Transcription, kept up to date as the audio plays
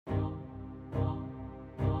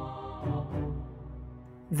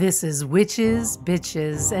This is Witches,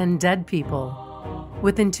 Bitches, and Dead People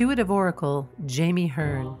with intuitive oracle Jamie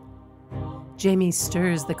Hearn. Jamie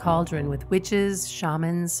stirs the cauldron with witches,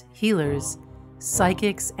 shamans, healers,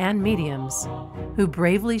 psychics, and mediums who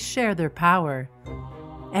bravely share their power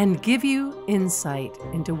and give you insight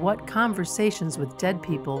into what conversations with dead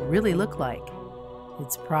people really look like.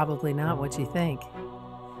 It's probably not what you think.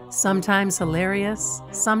 Sometimes hilarious,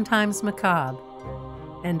 sometimes macabre,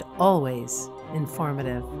 and always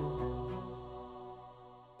informative.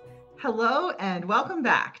 Hello and welcome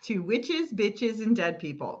back to Witches, Bitches, and Dead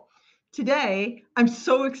People. Today, I'm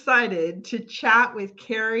so excited to chat with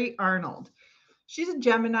Carrie Arnold. She's a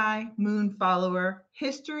Gemini, moon follower,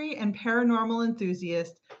 history and paranormal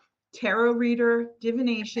enthusiast, tarot reader,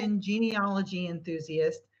 divination, genealogy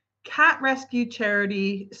enthusiast, cat rescue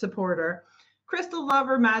charity supporter, crystal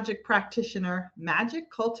lover, magic practitioner, magic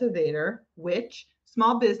cultivator, witch,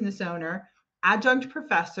 small business owner, adjunct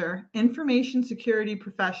professor, information security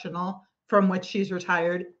professional, from which she's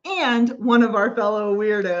retired, and one of our fellow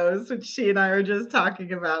weirdos, which she and I are just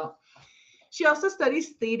talking about. She also studies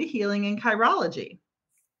theta healing and chirology,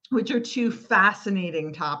 which are two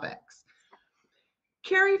fascinating topics.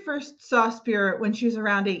 Carrie first saw spirit when she was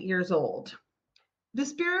around 8 years old. The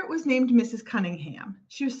spirit was named Mrs. Cunningham.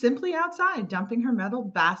 She was simply outside dumping her metal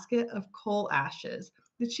basket of coal ashes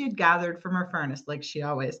that she had gathered from her furnace like she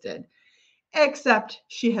always did. Except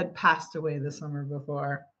she had passed away the summer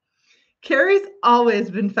before. Carrie's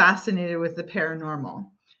always been fascinated with the paranormal.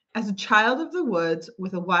 As a child of the woods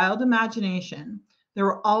with a wild imagination, there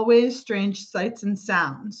were always strange sights and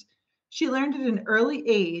sounds. She learned at an early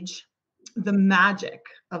age the magic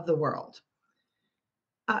of the world.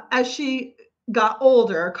 As she got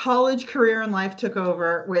older, college, career, and life took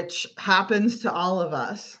over, which happens to all of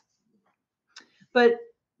us. But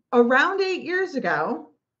around 8 years ago,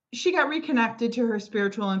 she got reconnected to her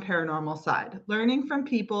spiritual and paranormal side, learning from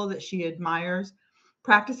people that she admires,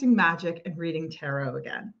 practicing magic, and reading tarot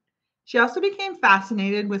again. She also became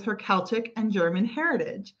fascinated with her Celtic and German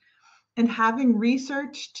heritage and having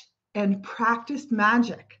researched and practiced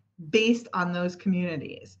magic based on those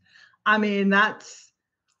communities. I mean,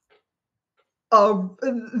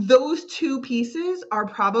 those two pieces are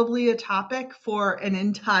probably a topic for an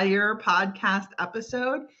entire podcast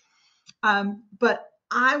episode. But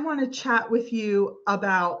I want to chat with you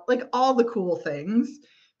about like all the cool things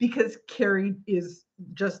because Carrie is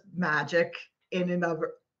just magic in and of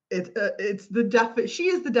it. She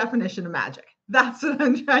is the definition of magic. That's what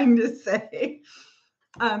I'm trying to say.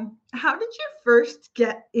 How did you first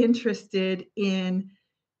get interested in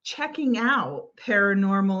checking out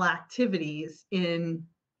paranormal activities in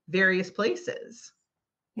various places?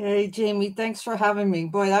 Hey, Jamie, thanks for having me.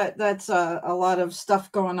 Boy, that's a lot of stuff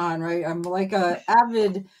going on, right? I'm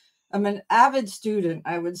an avid student,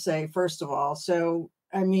 I would say, first of all. So,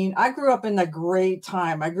 I mean, I grew up in a great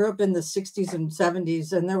time. I grew up in the 60s and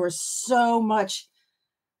 70s, and there was so much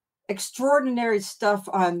extraordinary stuff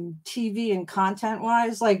on TV and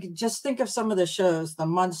content-wise. Like, just think of some of the shows, The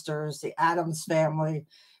Munsters, The Addams Family,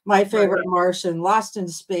 My Favorite Martian, Lost in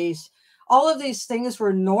Space. All of these things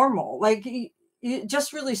were normal. Like, it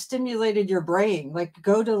just really stimulated your brain. Like,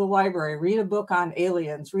 go to the library, read a book on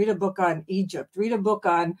aliens, read a book on Egypt, read a book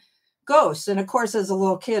on ghosts. And of course, as a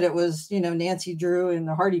little kid, it was, Nancy Drew and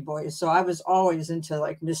the Hardy Boys. So I was always into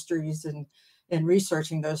like mysteries and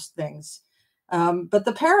researching those things. But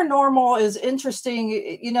the paranormal is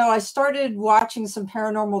interesting. I started watching some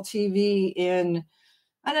paranormal TV in,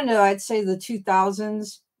 I don't know, I'd say the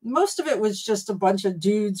 2000s. Most of it was just a bunch of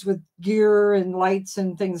dudes with gear and lights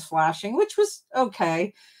and things flashing, which was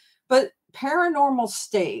okay. But Paranormal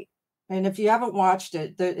State, and if you haven't watched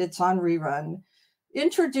it, it's on rerun,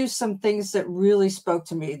 introduced some things that really spoke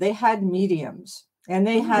to me. They had mediums and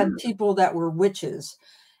they had people that were witches,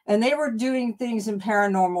 and they were doing things in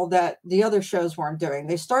paranormal that the other shows weren't doing.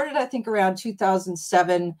 They started, I think, around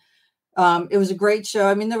 2007. It was a great show.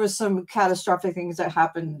 I mean, there was some catastrophic things that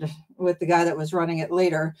happened with the guy that was running it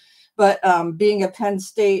later, but being a Penn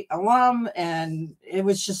State alum, and it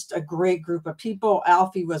was just a great group of people.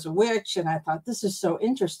 Alfie was a witch, and I thought, this is so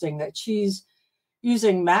interesting that she's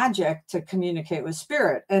using magic to communicate with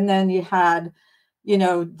spirit. And then you had,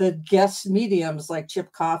 the guest mediums like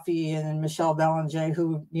Chip Coffey and Michelle Belanger,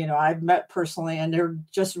 who, I've met personally, and they're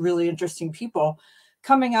just really interesting people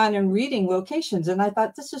coming on and reading locations. And I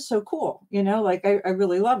thought, this is so cool. I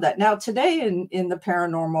really love that. Now today in the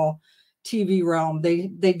paranormal TV realm, they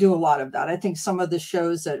do a lot of that. I think some of the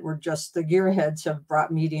shows that were just the gearheads have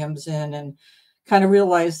brought mediums in and kind of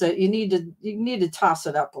realized that you need to toss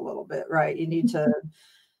it up a little bit, right? You need to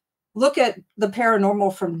look at the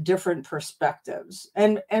paranormal from different perspectives.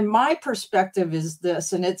 And my perspective is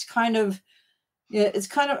this, and it's kind of,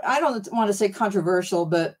 I don't want to say controversial,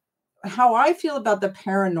 but how I feel about the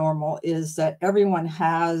paranormal is that everyone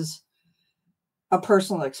has a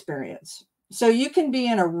personal experience. So you can be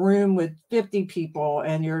in a room with 50 people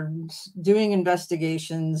and you're doing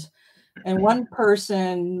investigations, and one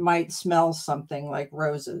person might smell something like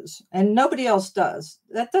roses and nobody else does.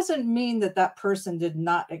 That doesn't mean that that person did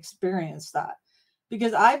not experience that.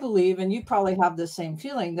 Because I believe, and you probably have the same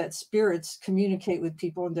feeling, that spirits communicate with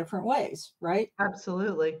people in different ways, right?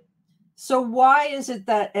 Absolutely. So why is it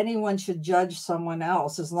that anyone should judge someone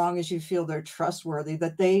else as long as you feel they're trustworthy,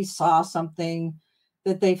 that they saw something,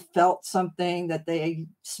 that they felt something, that they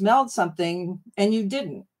smelled something, and you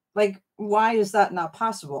didn't? Like, why is that not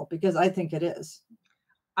possible? Because I think it is.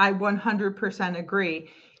 I 100% agree.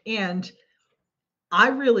 And I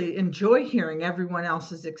really enjoy hearing everyone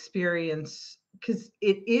else's experience because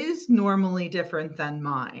it is normally different than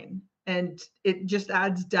mine. And it just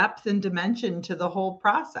adds depth and dimension to the whole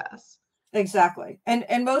process. Exactly.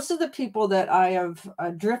 And most of the people that I have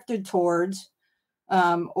drifted towards,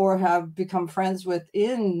 or have become friends with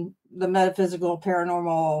in the metaphysical,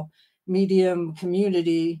 paranormal, medium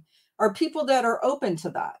community, are people that are open to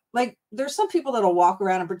that. Like, there's some people that'll walk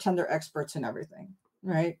around and pretend they're experts in everything,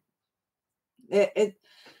 right? It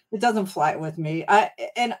doesn't fly with me.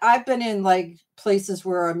 I've been in like places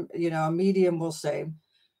where a medium will say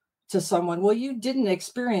to someone, well, you didn't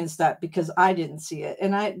experience that because I didn't see it.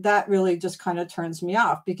 And that really just kind of turns me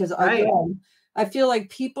off, because Right. again, I feel like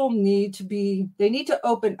people they need to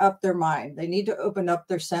open up their mind. They need to open up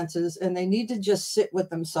their senses, and they need to just sit with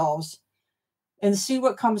themselves and see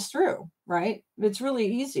what comes through, right? It's really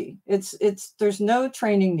easy. There's no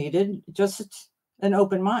training needed, just an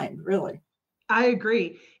open mind, really. I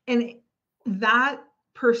agree. And that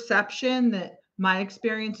perception that my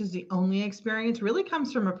experience is the only experience really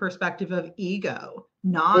comes from a perspective of ego, It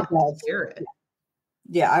not does. spirit.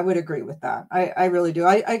 Yeah, I would agree with that. I really do.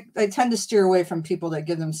 I tend to steer away from people that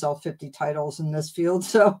give themselves 50 titles in this field.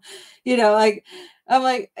 So, like, I'm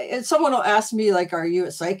like, if someone will ask me, like, are you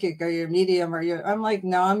a psychic? Are you a medium? I'm like,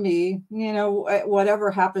 no, I'm me.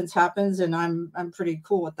 Whatever happens, happens. And I'm pretty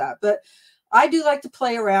cool with that. But I do like to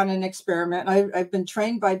play around and experiment. I've been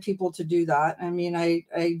trained by people to do that. I mean,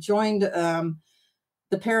 I joined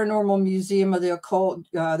the Paranormal Museum of the Occult,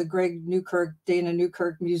 the Greg Newkirk, Dana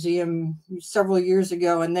Newkirk Museum several years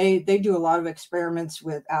ago. And they do a lot of experiments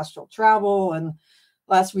with astral travel. And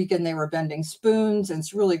last weekend they were bending spoons, and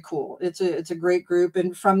it's really cool. It's a great group.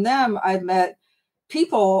 And from them, I've met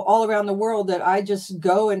people all around the world that I just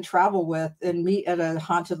go and travel with and meet at a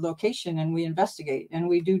haunted location, and we investigate and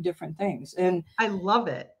we do different things. And I love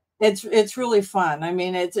it. it's really fun. I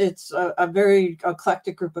mean, it's a very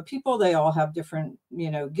eclectic group of people. They all have different,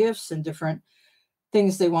 gifts and different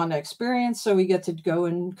things they want to experience. So we get to go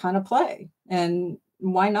and kind of play. And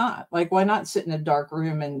why not? Like, why not sit in a dark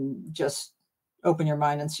room and just open your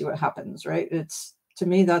mind and see what happens, right? To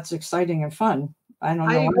me, that's exciting and fun. I don't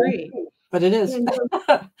I know why, agree. but it is. And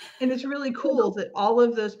it's really cool that all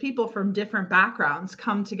of those people from different backgrounds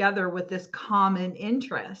come together with this common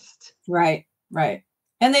interest. Right, right.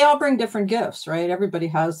 And they all bring different gifts, right? Everybody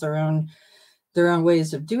has their own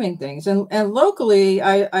ways of doing things. And locally,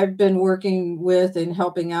 I've been working with and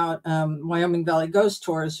helping out Wyoming Valley Ghost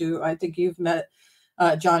Tours, who I think you've met,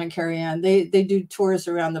 John and Carrie Ann. They do tours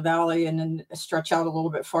around the valley and then stretch out a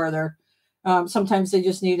little bit farther. Sometimes they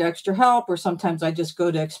just need extra help, or sometimes I just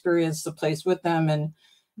go to experience the place with them. And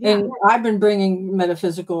I've been bringing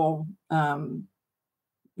metaphysical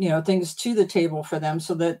things to the table for them,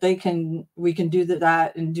 so that we can do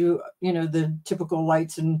that and do, the typical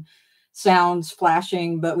lights and sounds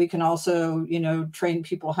flashing, but we can also, train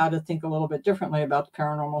people how to think a little bit differently about the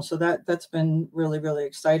paranormal. So that's been really, really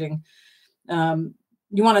exciting.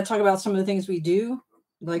 You want to talk about some of the things we do?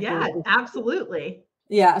 Like, yeah, absolutely.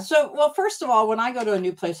 Yeah. So, well, first of all, when I go to a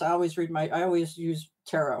new place, I always use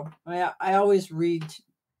tarot. I always read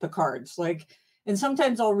the cards, and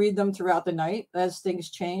sometimes I'll read them throughout the night as things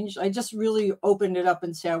change. I just really open it up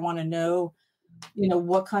and say, I want to know,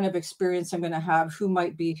 what kind of experience I'm going to have, who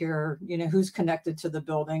might be here, who's connected to the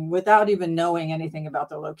building, without even knowing anything about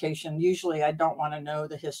the location. Usually I don't want to know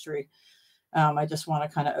the history. I just want to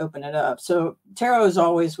kind of open it up. So tarot is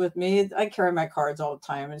always with me. I carry my cards all the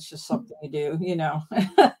time. It's just something you do.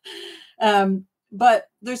 But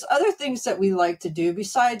there's other things that we like to do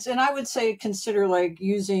besides, and I would say consider like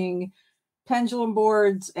using pendulum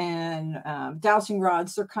boards and dowsing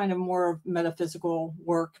rods. They're kind of more of metaphysical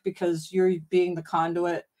work, because you're being the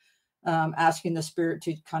conduit asking the spirit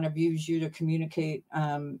to kind of use you to communicate.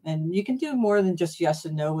 And you can do more than just yes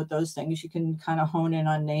and no with those things. You can kind of hone in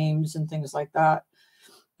on names and things like that.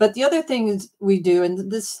 But the other things we do,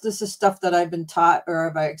 and this is stuff that I've been taught or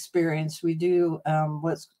have I experienced, we do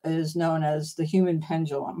what is known as the human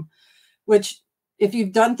pendulum, which if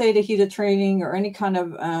you've done theta heta training or any kind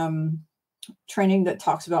of training that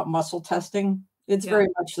talks about muscle testing, it's very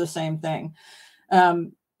much the same thing.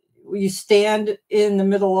 You stand in the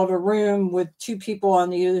middle of a room with two people on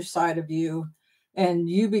the other side of you, and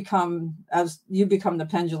you become the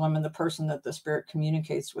pendulum and the person that the spirit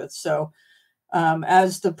communicates with. So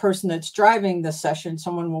as the person that's driving the session,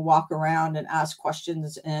 someone will walk around and ask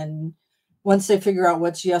questions, and once they figure out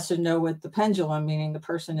what's yes and no with the pendulum, meaning the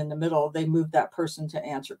person in the middle, they move that person to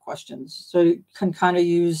answer questions. So you can kind of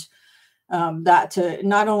use that to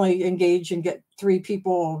not only engage and get three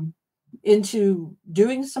people into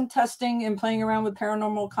doing some testing and playing around with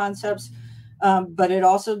paranormal concepts, but it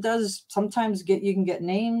also does sometimes you can get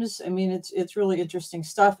names. I mean, it's really interesting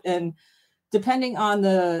stuff. And depending on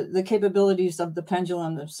the capabilities of the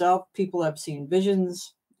pendulum themselves, people have seen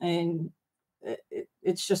visions, and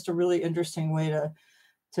it's just a really interesting way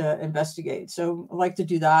to investigate. So I like to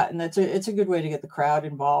do that, and it's a good way to get the crowd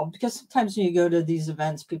involved, because sometimes when you go to these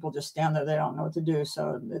events, people just stand there, they don't know what to do.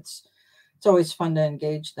 So it's always fun to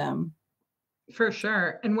engage them. For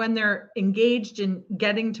sure. And when they're engaged in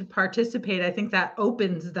getting to participate, I think that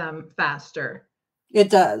opens them faster. It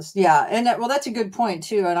does. Yeah. And well, that's a good point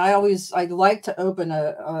too. And I like to open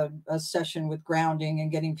a session with grounding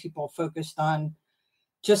and getting people focused on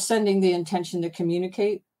just sending the intention to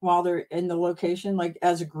communicate while they're in the location, like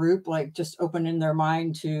as a group, like just opening their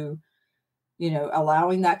mind to,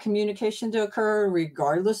 allowing that communication to occur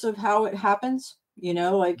regardless of how it happens.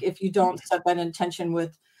 Like if you don't set that intention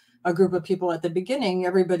with a group of people at the beginning,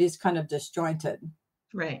 everybody's kind of disjointed.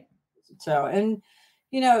 Right. So, and,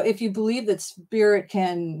 if you believe that spirit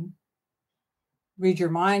can read your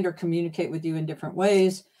mind or communicate with you in different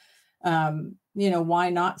ways, why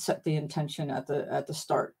not set the intention at the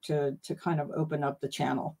start to kind of open up the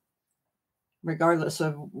channel, regardless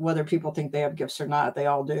of whether people think they have gifts or not. They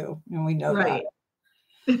all do, and we know right.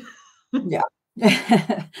 that. Yeah.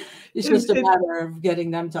 It's just a matter of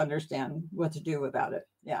getting them to understand what to do about it.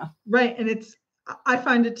 Yeah. Right. And I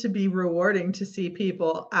find it to be rewarding to see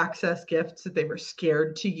people access gifts that they were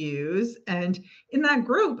scared to use. And in that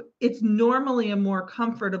group, it's normally a more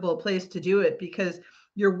comfortable place to do it because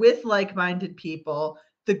you're with like-minded people.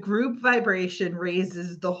 The group vibration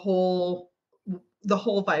raises the whole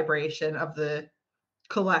vibration of the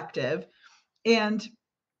collective. And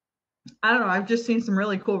I don't know, I've just seen some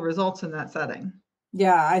really cool results in that setting.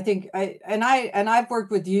 Yeah, I think I've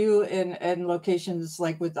worked with you in locations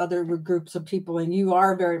like with other groups of people, and you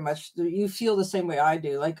are very much, you feel the same way I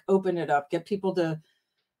do. Like open it up, get people to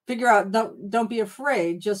figure out, don't be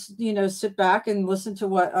afraid, just sit back and listen to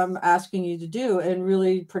what I'm asking you to do and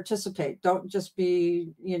really participate. Don't just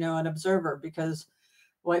be an observer, because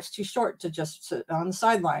life's too short to just sit on the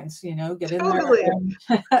sidelines. Get in there and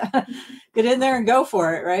get in there and go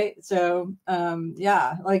for it, right? So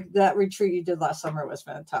yeah, like that retreat you did last summer was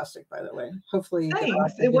fantastic, by the way. Hopefully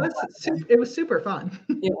thanks. It was super fun.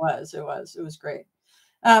 It was great.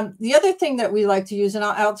 The other thing that we like to use, and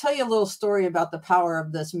I'll tell you a little story about the power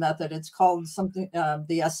of this method. It's called something,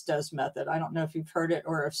 the Estes method. I don't know if you've heard it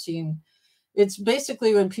or have seen. It's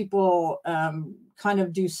basically when people kind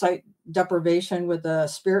of do sight deprivation with a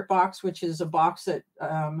spirit box, which is a box that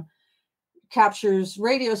captures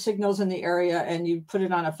radio signals in the area, and you put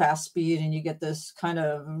it on a fast speed, and you get this kind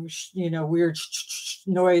of weird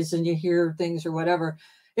noise, and you hear things or whatever.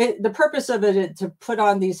 The purpose of it is to put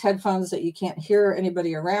on these headphones that you can't hear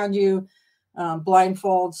anybody around you,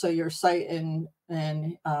 blindfold, so your sight and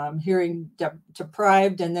hearing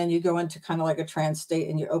deprived, and then you go into kind of like a trance state,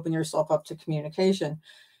 and you open yourself up to communication.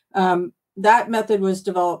 That method was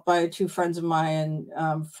developed by two friends of mine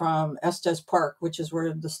from Estes Park, which is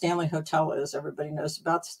where the Stanley Hotel is. Everybody knows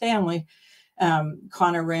about Stanley.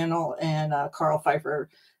 Connor Randall and Carl Pfeiffer.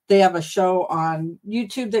 They have a show on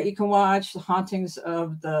YouTube that you can watch, The Hauntings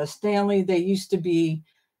of the Stanley. They used to be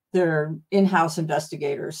their in-house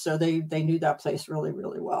investigators, so they knew that place really,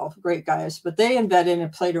 really well. Great guys. But they embedded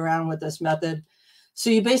and played around with this method. So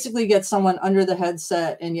you basically get someone under the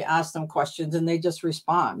headset and you ask them questions, and they just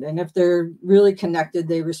respond. And if they're really connected,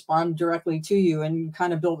 they respond directly to you and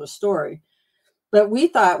kind of build a story. But we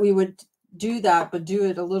thought we would do that, but do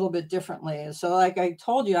it a little bit differently. So like I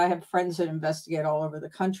told you, I have friends that investigate all over the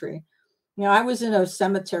country. I was in a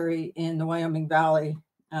cemetery in the Wyoming Valley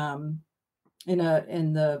in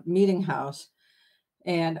the meeting house,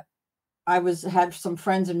 and had some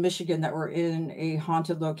friends in Michigan that were in a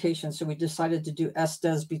haunted location. So we decided to do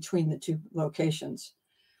Estes between the two locations.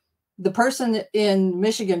 The person in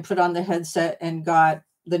Michigan put on the headset and got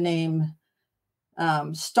the name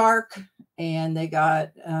Stark, and they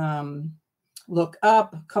got look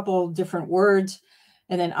up, a couple different words.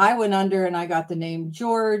 And then I went under and I got the name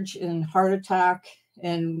George and heart attack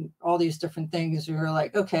and all these different things. We were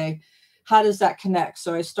like, okay, how does that connect?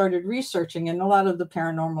 So I started researching, and a lot of the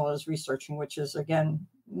paranormal is researching, which is, again,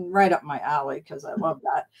 right up my alley because I love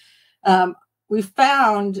that. We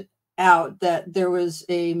found out that there was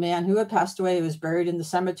a man who had passed away. He was buried in the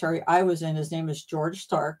cemetery I was in. His name is George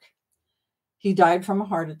Stark. He died from a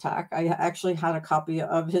heart attack. I actually had a copy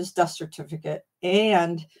of his death certificate.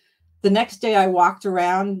 And the next day I walked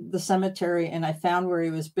around the cemetery and I found where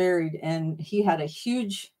he was buried, and he had a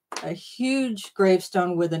huge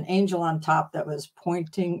gravestone with an angel on top that was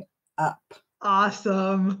pointing up.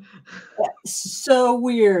 Awesome. So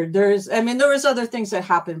weird. There was other things that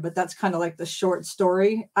happened, but that's kind of like the short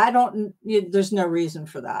story. There's no reason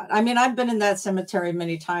for that. I mean, I've been in that cemetery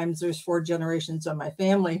many times. There's 4 generations of my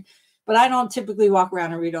family, but I don't typically walk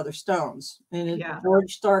around and read other stones. And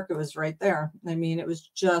George Stark, it was right there. I mean, it was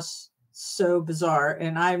just so bizarre.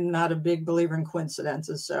 And I'm not a big believer in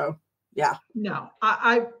coincidences. So yeah. No,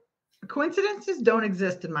 I coincidences don't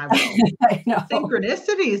exist in my world. I know.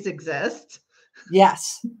 Synchronicities exist.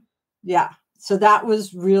 Yes. Yeah. So that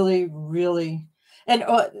was really, really, and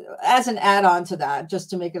as an add-on to that, just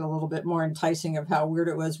to make it a little bit more enticing of how weird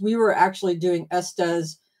it was, we were actually doing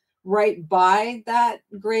Estes right by that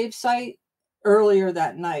grave site earlier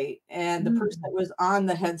that night. And the person that was on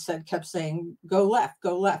the headset kept saying, go left,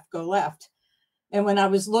 go left, go left. And when I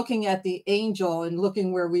was looking at the angel and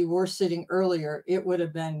looking where we were sitting earlier, it would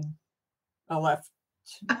have been a left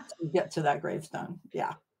to get to that gravestone.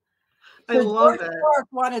 Yeah. I love it. Clark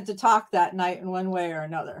wanted to talk that night in one way or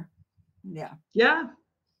another. Yeah. Yeah.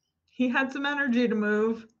 He had some energy to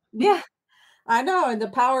move. Yeah. I know. And the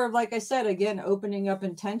power of, like I said, again, opening up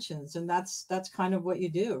intentions. And that's kind of what you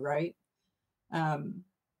do, right?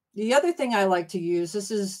 The other thing I like to use,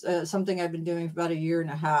 this is something I've been doing for about 1.5 years.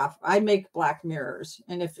 I make black mirrors.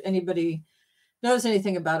 And if anybody knows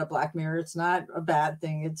anything about a black mirror, it's not a bad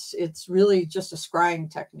thing. It's really just a scrying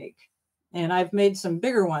technique. And I've made some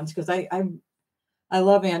bigger ones because I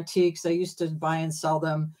love antiques. I used to buy and sell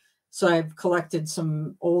them. So I've collected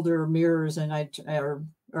some older mirrors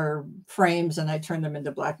or frames, and I turned them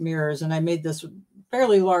into black mirrors. And I made this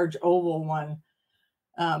fairly large oval one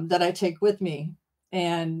that I take with me.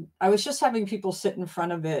 And I was just having people sit in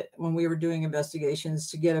front of it when we were doing investigations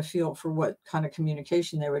to get a feel for what kind of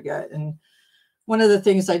communication they would get. And one of the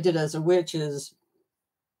things I did as a witch is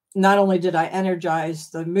not only did I energize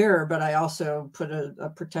the mirror, but I also put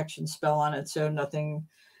a protection spell on it. So nothing,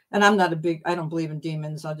 and I don't believe in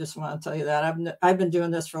demons. I just want to tell you that I've been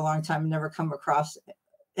doing this for a long time and never come across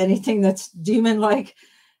anything that's demon-like.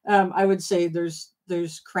 I would say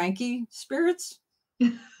there's cranky spirits.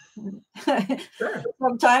 Sure.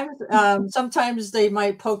 Sometimes they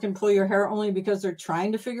might poke and pull your hair only because they're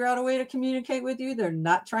trying to figure out a way to communicate with you. They're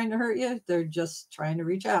not trying to hurt you. They're just trying to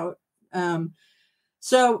reach out.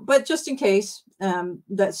 But just in case, so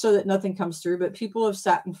that nothing comes through, but people have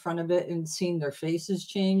sat in front of it and seen their faces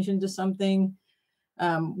change into something.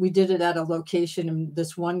 We did it at a location, and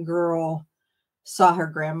this one girl saw her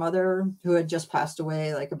grandmother who had just passed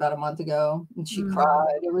away like about a month ago, and she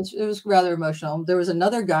cried. It was rather emotional. There was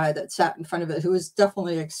another guy that sat in front of it who was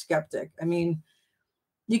definitely a skeptic. I mean,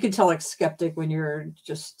 you could tell like skeptic when you're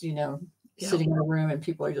just, sitting in a room and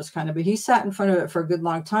people are just but he sat in front of it for a good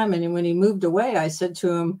long time. And when he moved away, I said to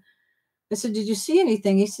him, did you see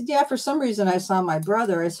anything? He said, yeah, for some reason I saw my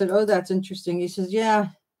brother. I said, oh, that's interesting. He says, yeah,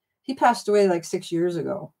 he passed away like 6 years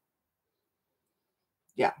ago.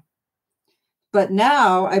 Yeah. But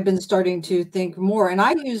now I've been starting to think more, and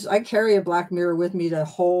I carry a black mirror with me to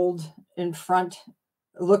hold in front,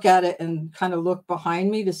 look at it and kind of look behind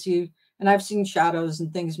me to see. And I've seen shadows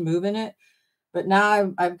and things move in it. But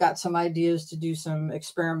now I've got some ideas to do some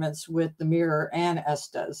experiments with the mirror and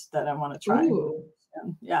Estes that I want to try. Ooh.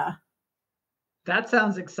 Yeah. That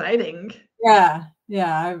sounds exciting. Yeah.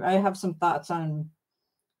 Yeah. I have some thoughts on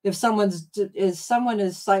if someone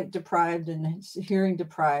is sight deprived and hearing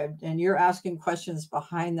deprived, and you're asking questions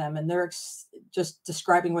behind them and they're just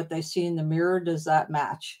describing what they see in the mirror, does that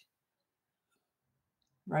match?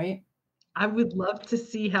 Right. I would love to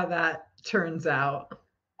see how that turns out.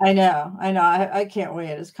 I know. I can't wait.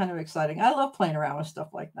 It's kind of exciting. I love playing around with stuff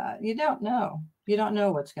like that. You don't know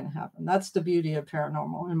what's going to happen. That's the beauty of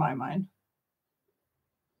paranormal in my mind.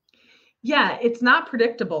 Yeah. It's not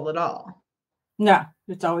predictable at all. No,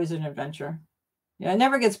 It's always an adventure. Yeah, it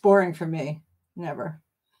never gets boring for me. Never.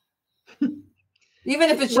 Even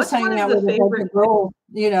if it's just What's one hanging of out the with a bunch favorite? of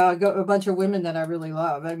girls, a bunch of women that I really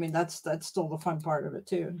love. I mean, that's still the fun part of it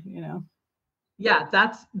too, Yeah,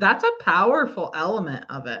 that's a powerful element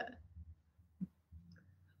of it.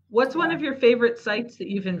 What's one Yeah. of your favorite sites that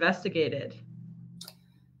you've investigated?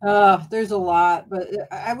 There's a lot, but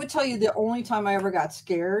I would tell you the only time I ever got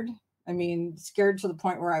scared, I mean, scared to the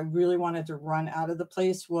point where I really wanted to run out of the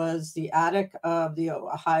place, was the attic of the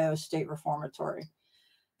Ohio State Reformatory.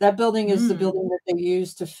 That building is the Mm, building that they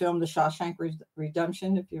used to film the Shawshank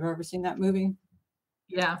Redemption, if you've ever seen that movie.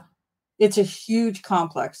 yeah. It's a huge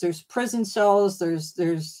complex. There's prison cells,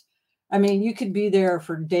 there's I mean, you could be there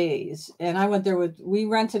for days. And I went there we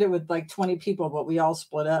rented it with like 20 people, but we all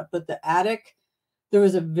split up. But the attic, there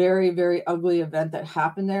was a very, very ugly event that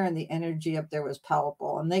happened there, and the energy up there was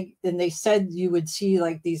palpable. And they said you would see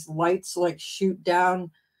like these lights like shoot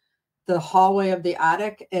down the hallway of the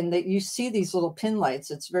attic, and that you see these little pin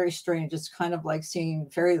lights. It's very strange. It's kind of like seeing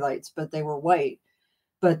fairy lights, but they were white.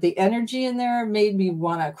 But the energy in there made me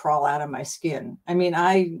want to crawl out of my skin. I mean,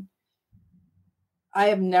 I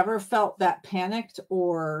have never felt that panicked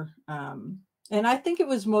and I think it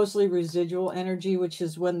was mostly residual energy, which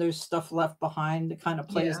is when there's stuff left behind. It kind of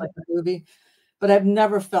plays Yeah. like a movie, but I've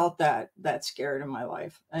never felt that scared in my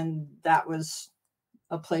life. And that was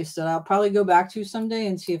a place that I'll probably go back to someday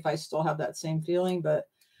and see if I still have that same feeling.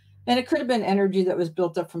 And it could have been energy that was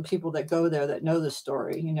built up from people that go there, that know the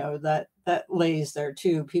story, that lays there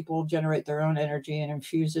too. People generate their own energy and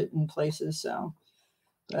infuse it in places. So,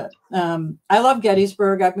 but I love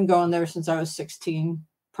Gettysburg. I've been going there since I was 16,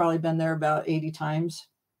 probably been there about 80 times.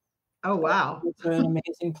 Oh, wow. It's an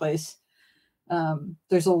amazing place.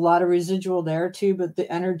 There's a lot of residual there too, but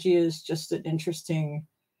the energy is just an interesting.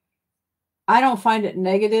 I don't find it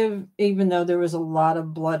negative, even though there was a lot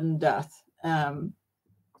of blood and death.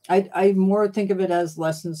 I more think of it as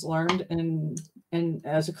lessons learned and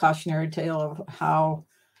as a cautionary tale of how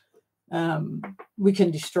we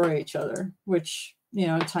can destroy each other, which,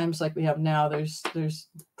 in times like we have now, there's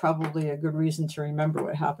probably a good reason to remember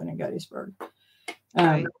what happened in Gettysburg.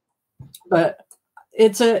 Right. But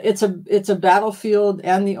it's a battlefield,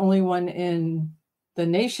 and the only one in the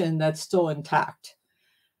nation that's still intact.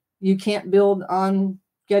 You can't build on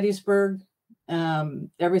Gettysburg.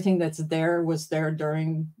 Everything that's there was there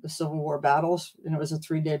during the Civil War battles, and it was a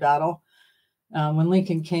 3-day battle. When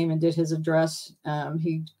Lincoln came and did his address,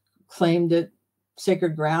 he claimed it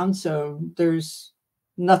sacred ground. So there's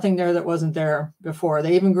nothing there that wasn't there before.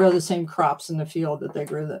 They even grow the same crops in the field that they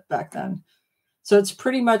grew back then. So it's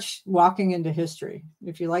pretty much walking into history.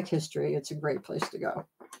 If you like history, it's a great place to go.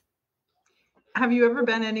 Have you ever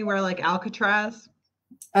been anywhere like Alcatraz?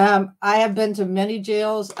 I have been to many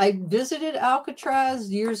jails. I visited Alcatraz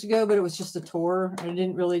years ago, but it was just a tour. I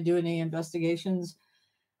didn't really do any investigations.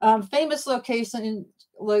 Famous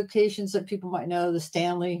locations that people might know, the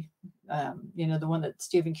Stanley, the one that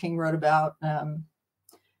Stephen King wrote about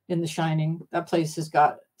in The Shining. That place has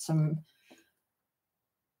got some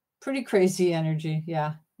pretty crazy energy.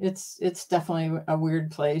 Yeah, it's definitely a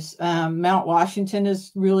weird place. Mount Washington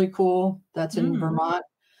is really cool. That's in Vermont.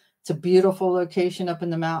 It's a beautiful location up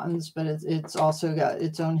in the mountains, but it's also got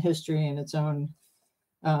its own history and its own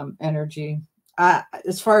energy.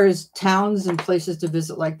 As far as towns and places to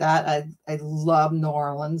visit like that, I love New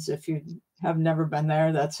Orleans. If you have never been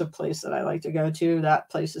there, that's a place that I like to go to.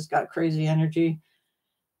 That place has got crazy energy.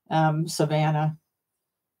 Savannah.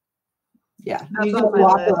 Yeah, That's you on can my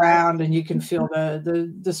walk list. around and you can feel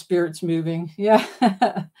the spirits moving. Yeah.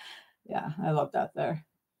 Yeah, I love that there.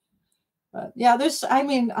 But yeah, I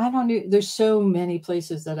don't know. There's so many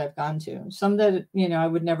places that I've gone to. Some that, I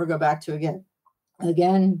would never go back to again.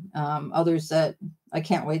 Others that I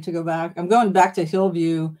can't wait to go back. I'm going back to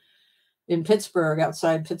Hillview in Pittsburgh,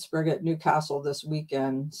 outside Pittsburgh at Newcastle this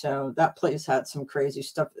weekend. So that place had some crazy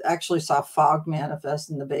stuff. Actually saw fog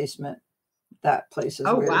manifest in the basement. That place is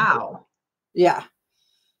Oh, weird. wow. Yeah.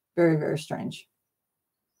 Very, very strange.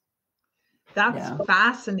 That's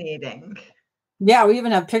fascinating. Yeah, we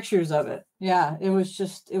even have pictures of it. Yeah, it was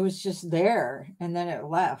just there, and then it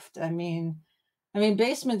left. I mean,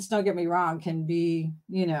 basements, don't get me wrong, can be,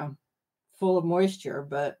 full of moisture,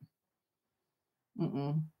 but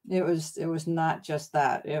it was not just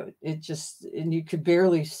that. It just, and you could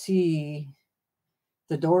barely see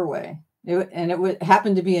the doorway. It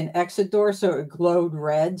happened to be an exit door, so it glowed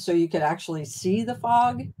red, so you could actually see the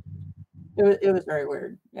fog. It was very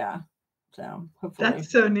weird. Yeah. So hopefully. That's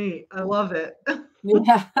so neat. I love it.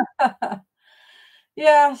 Yeah.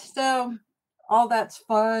 Yeah. So all that's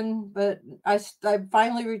fun, but I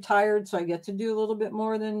finally retired, so I get to do a little bit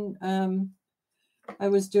more than I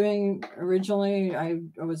was doing originally. I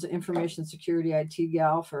was an information security IT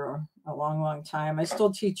gal for a long, long time. I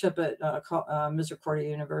still teach up at Misericordia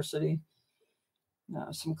University,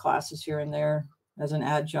 some classes here and there as an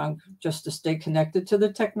adjunct just to stay connected to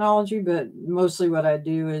the technology. But mostly what I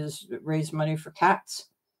do is raise money for cats.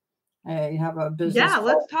 I have a business. Yeah,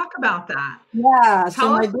 let's talk about that. Yeah. So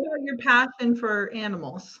Tell us about your passion for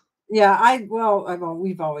animals. yeah,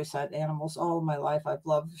 we've always had animals all of my life. I've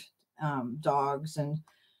loved dogs, and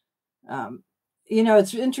um,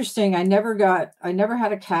 it's interesting. I never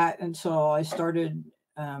had a cat until I started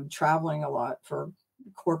traveling a lot for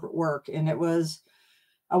corporate work, and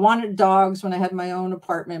I wanted dogs when I had my own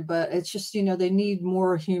apartment, but it's just, they need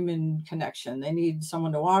more human connection. They need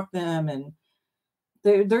someone to walk them, and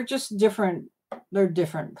they're just different. They're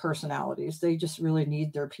different personalities. They just really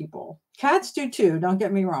need their people. Cats do too, don't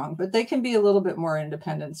get me wrong, but they can be a little bit more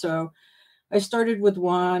independent. So I started with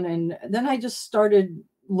one, and then I just started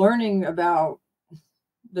learning about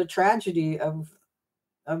the tragedy of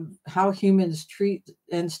how humans treat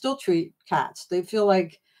and still treat cats. They feel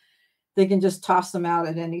like they can just toss them out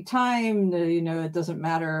at any time. It doesn't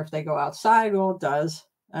matter if they go outside. Well, it does.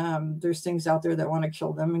 There's things out there that want to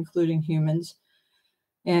kill them, including humans.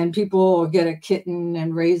 And people get a kitten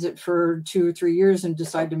and raise it for 2 or 3 years and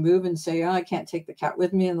decide to move and say, oh, I can't take the cat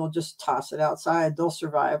with me. And they'll just toss it outside. They'll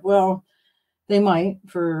survive. Well, they might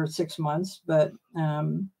for 6 months, but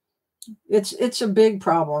it's a big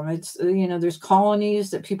problem. It's, there's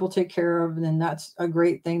colonies that people take care of, and then that's a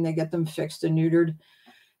great thing. They get them fixed and neutered.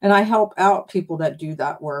 And I help out people that do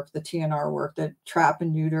that work, the TNR work, that trap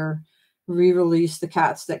and neuter, re-release the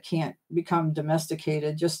cats that can't become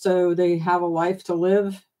domesticated, just so they have a life to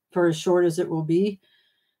live for as short as it will be.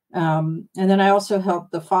 And then I also help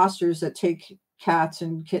the fosters that take cats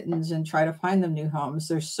and kittens and try to find them new homes.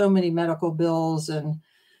 There's so many medical bills, and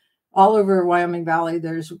all over Wyoming Valley,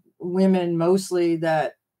 there's women mostly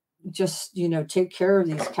that just, take care of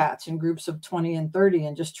these cats in groups of 20 and 30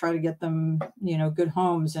 and just try to get them, good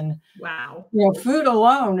homes. And wow, food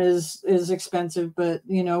alone is expensive, but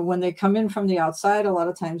when they come in from the outside, a lot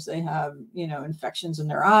of times they have, infections in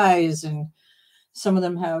their eyes, and some of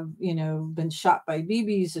them have, been shot by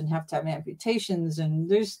BBs and have to have amputations, and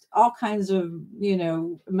there's all kinds of,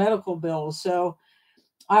 medical bills. So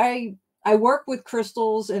I work with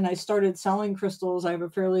crystals, and I started selling crystals. I have a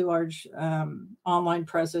fairly large online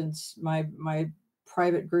presence. My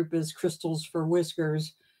private group is Crystals for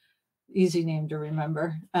Whiskers, easy name to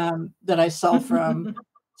remember, that I sell from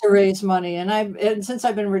to raise money. And since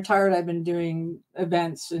I've been retired, I've been doing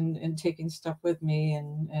events and taking stuff with me,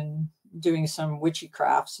 and doing some witchy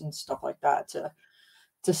crafts and stuff like that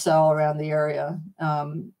to sell around the area.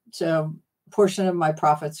 So a portion of my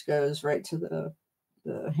profits goes right to the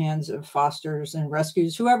hands of fosters and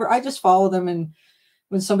rescues, whoever. I just follow them, and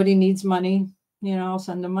when somebody needs money, I'll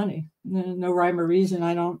send them money. No rhyme or reason.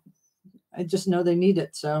 I just know they need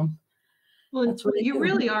it. So well, that's what you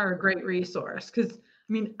really are a great resource, because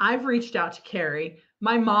I've reached out to Carrie.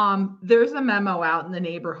 My mom, there's a memo out in the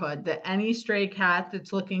neighborhood that any stray cat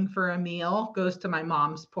that's looking for a meal goes to my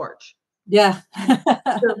mom's porch. Yeah.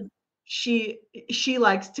 So she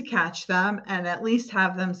likes to catch them and at least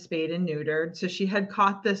have them spayed and neutered. So she had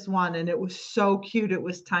caught this one, and it was so cute. It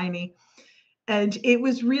was tiny, and it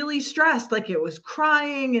was really stressed, like it was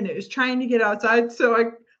crying and it was trying to get outside.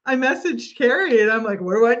 So I messaged Carrie, and I'm like,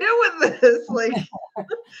 what do I do with this? Like,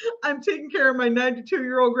 I'm taking care of my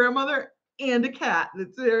 92-year-old grandmother and a cat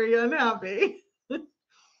that's very unhappy.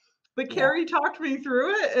 But Carrie talked me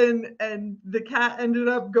through it, and the cat ended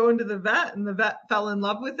up going to the vet, and the vet fell in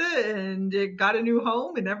love with it, and it got a new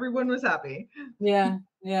home, and everyone was happy. Yeah.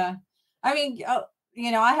 I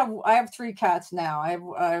have 3 cats now. I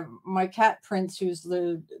have my cat Prince, who's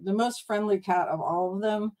the most friendly cat of all of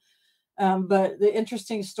them. But the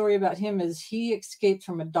interesting story about him is he escaped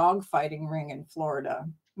from a dog fighting ring in Florida.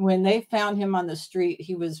 When they found him on the street,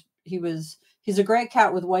 he's a gray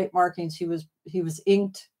cat with white markings. He was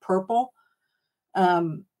inked purple,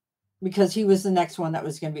 because he was the next one that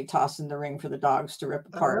was going to be tossed in the ring for the dogs to rip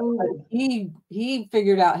apart. Oh. But he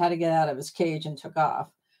figured out how to get out of his cage and took off.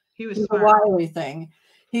 He was a smart. wily thing.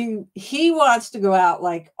 He wants to go out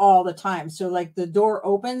like all the time. So like the door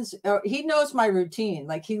opens, he knows my routine.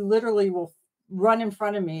 Like he literally will run in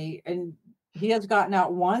front of me, and he has gotten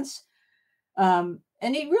out once. And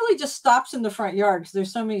he really just stops in the front yard because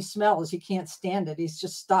there's so many smells. He can't stand it. He's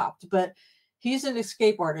just stopped. But he's an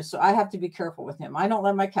escape artist, so I have to be careful with him. I don't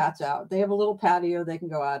let my cats out. They have a little patio they can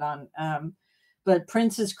go out on. But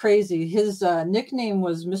Prince is crazy. His nickname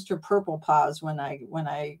was Mr. Purple Paws when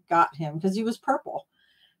I got him, because he was purple.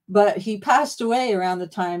 But he passed away around the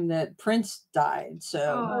time that Prince died.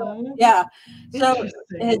 So yeah, so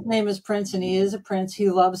his name is Prince, and he is a prince. He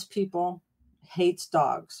loves people, hates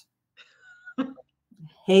dogs,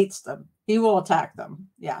 hates them. He will attack them.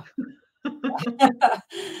 Yeah.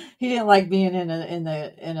 He didn't like being in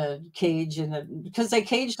a cage, because they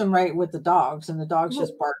caged him right with the dogs, and the dogs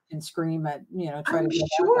just bark and scream at, try to get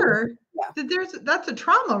sure that that's a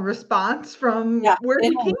trauma response from where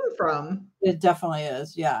he came from. It definitely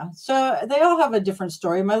is. Yeah. So they all have a different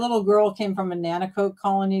story. My little girl came from a Nanacoke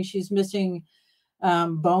colony. She's missing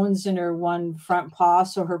bones in her one front paw,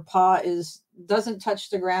 so her paw doesn't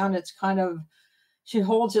touch the ground. It's kind of, she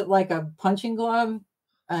holds it like a punching glove.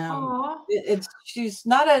 She's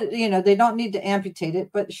not they don't need to amputate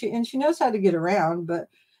it, but she knows how to get around, but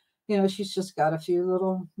she's just got a few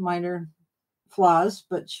little minor flaws,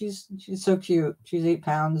 but she's so cute. She's 8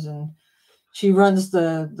 pounds, and she runs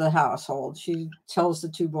the household. She tells the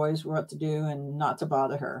 2 boys what to do and not to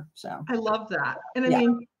bother her. So I love that. And I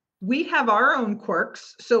mean, we have our own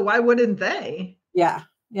quirks, so why wouldn't they? Yeah.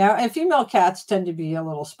 And female cats tend to be a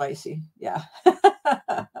little spicy. Yeah.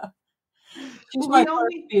 We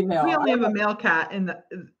only have a male cat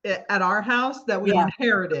at our house that we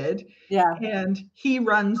inherited. Yeah. And he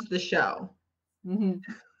runs the show. Mm-hmm.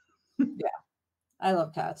 Yeah. I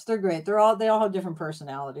love cats. They're great. They all have different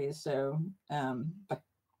personalities. So,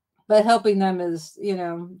 but helping them is,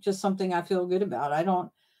 just something I feel good about. I don't,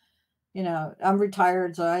 I'm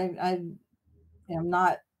retired, so I am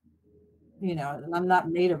not, I'm not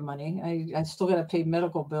made of money. I still got to pay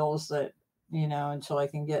medical bills that, until I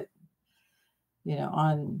can get,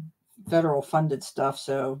 on federal funded stuff.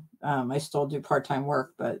 So I still do part-time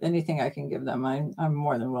work, but anything I can give them, I'm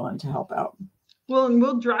more than willing to help out. Well, and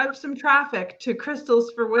we'll drive some traffic to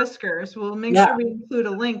Crystals for Whiskers. We'll make sure we include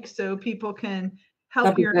a link so people can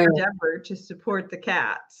help your endeavor to support the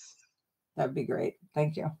cats. That'd be great.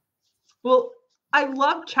 Thank you. Well, I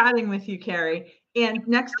love chatting with you, Carrie. And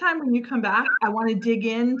next time when you come back, I want to dig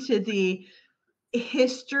into the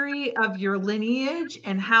history of your lineage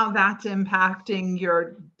and how that's impacting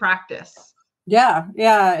your practice. Yeah.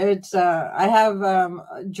 It's I have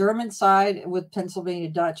a German side with Pennsylvania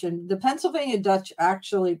Dutch, and the Pennsylvania Dutch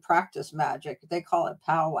actually practice magic. They call it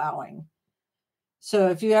powwowing. So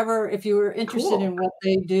if you were interested in what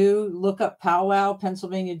they do, look up powwow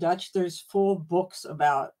Pennsylvania Dutch. There's full books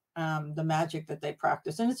about the magic that they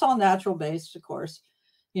practice, and it's all natural based, of course.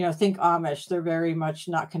 Think Amish. They're very much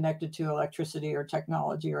not connected to electricity or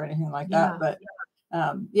technology or anything like that. But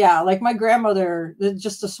like my grandmother,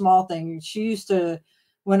 just a small thing. She used to,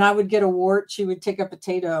 when I would get a wart, she would take a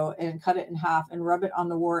potato and cut it in half and rub it on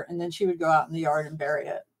the wart, and then she would go out in the yard and bury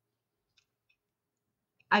it.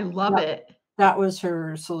 I love it. That was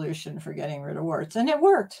her solution for getting rid of warts, and it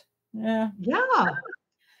worked. Yeah.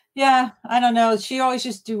 I don't know. She always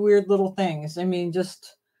just do weird little things. I mean,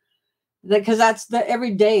 just because that's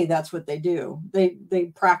every day. That's what they do.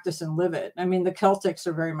 They practice and live it. I mean, the Celtics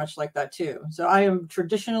are very much like that too. So I am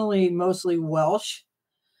traditionally mostly Welsh.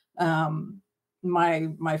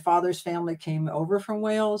 My father's family came over from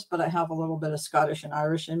Wales, but I have a little bit of Scottish and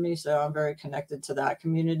Irish in me, so I'm very connected to that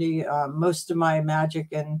community. Most of my magic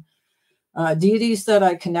and deities that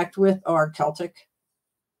I connect with are Celtic.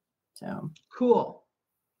 So cool.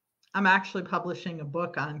 I'm actually publishing a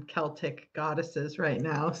book on Celtic goddesses right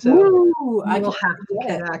now, so we'll have to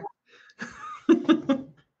connect.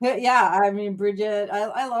 Yeah, I mean, Bridget,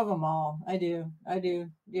 I love them all. I do.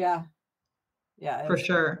 Yeah. For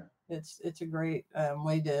sure. It's a great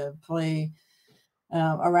way to play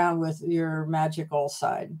around with your magical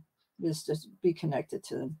side, is to be connected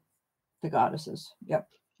to the goddesses. Yep.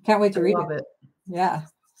 Can't wait to read it. Yeah.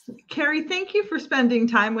 Carrie, thank you for spending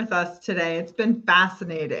time with us today. It's been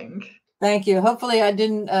fascinating. Thank you. Hopefully I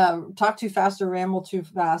didn't talk too fast or ramble too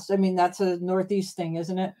fast. I mean, that's a Northeast thing,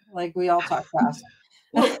 isn't it? Like, we all talk fast.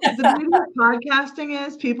 Well, the beauty of podcasting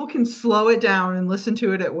is people can slow it down and listen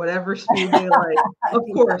to it at whatever speed they like. Of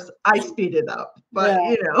course, I speed it up, but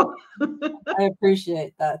I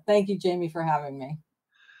appreciate that. Thank you, Jamie, for having me.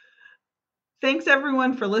 Thanks,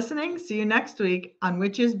 everyone, for listening. See you next week on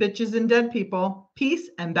Witches, Bitches, and Dead People. Peace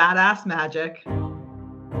and badass magic.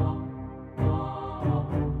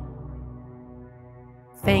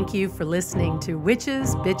 Thank you for listening to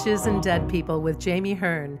Witches, Bitches, and Dead People with Jamie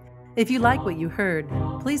Hearn. If you like what you heard,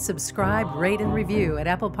 please subscribe, rate, and review at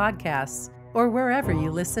Apple Podcasts or wherever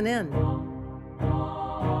you listen in.